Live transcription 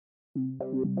At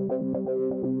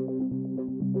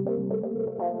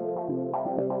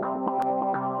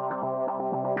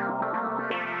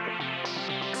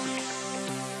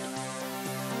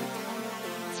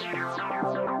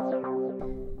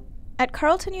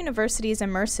Carleton University's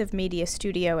Immersive Media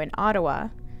Studio in Ottawa,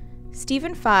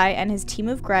 Stephen Fye and his team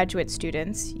of graduate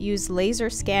students use laser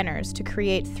scanners to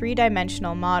create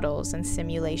three-dimensional models and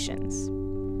simulations.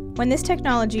 When this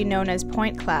technology, known as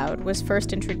point cloud, was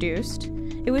first introduced,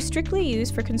 it was strictly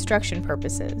used for construction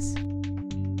purposes.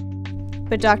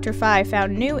 But Dr. Fye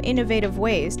found new innovative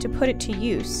ways to put it to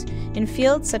use in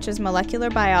fields such as molecular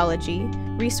biology,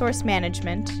 resource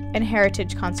management, and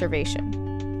heritage conservation.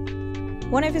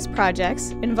 One of his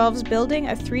projects involves building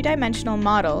a three-dimensional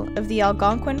model of the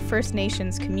Algonquin First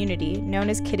Nations community known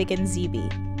as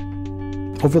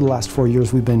Kitigan-Zibi. Over the last 4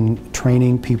 years, we've been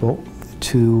training people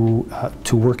to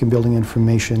work in building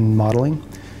information modeling,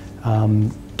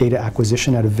 data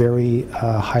acquisition at a very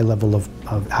high level of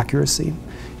accuracy.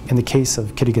 In the case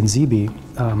of Kitigan-Zibi,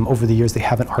 over the years they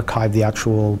haven't archived the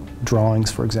actual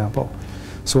drawings, for example.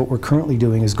 So what we're currently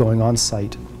doing is going on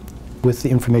site with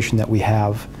the information that we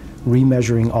have,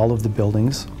 remeasuring all of the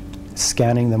buildings,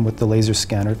 scanning them with the laser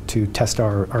scanner to test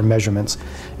our measurements,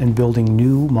 and building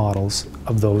new models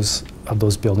of those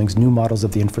buildings, new models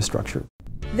of the infrastructure.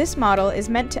 This model is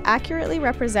meant to accurately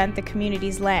represent the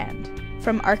community's land,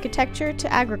 from architecture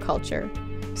to agriculture,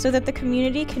 so that the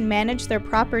community can manage their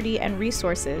property and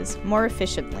resources more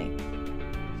efficiently.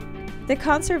 The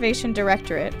Conservation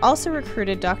Directorate also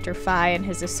recruited Dr. Fye and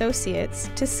his associates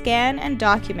to scan and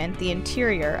document the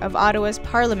interior of Ottawa's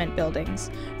Parliament buildings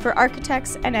for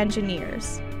architects and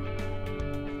engineers.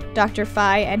 Dr.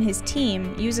 Fye and his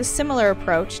team use a similar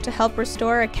approach to help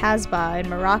restore a casbah in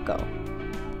Morocco.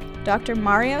 Dr.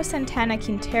 Mario Santana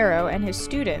Quintero and his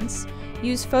students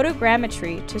use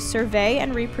photogrammetry to survey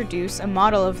and reproduce a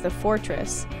model of the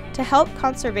fortress to help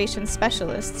conservation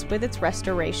specialists with its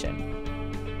restoration.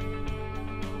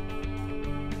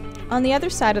 On the other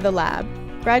side of the lab,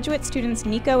 graduate students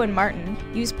Nico and Martin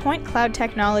use point cloud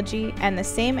technology and the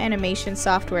same animation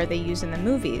software they use in the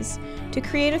movies to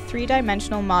create a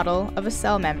three-dimensional model of a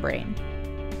cell membrane.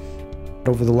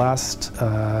 Over the last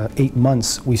 8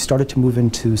 months, we started to move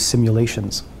into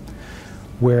simulations,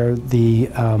 where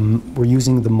we're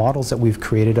using the models that we've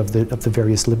created of the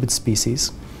various lipid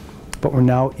species, but we're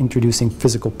now introducing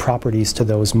physical properties to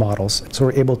those models. So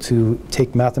we're able to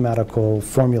take mathematical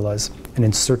formulas and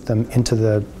insert them into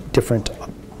the different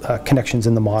connections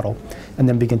in the model, and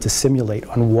then begin to simulate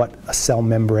on what a cell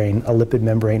membrane, a lipid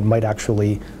membrane, might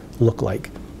actually look like,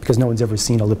 because no one's ever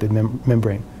seen a lipid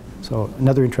membrane. So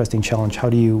another interesting challenge: how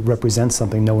do you represent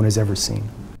something no one has ever seen?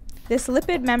 This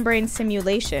lipid membrane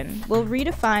simulation will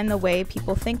redefine the way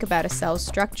people think about a cell's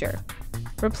structure.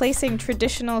 Replacing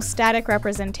traditional static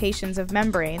representations of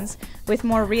membranes with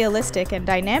more realistic and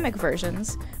dynamic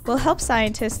versions will help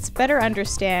scientists better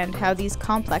understand how these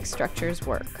complex structures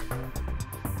work.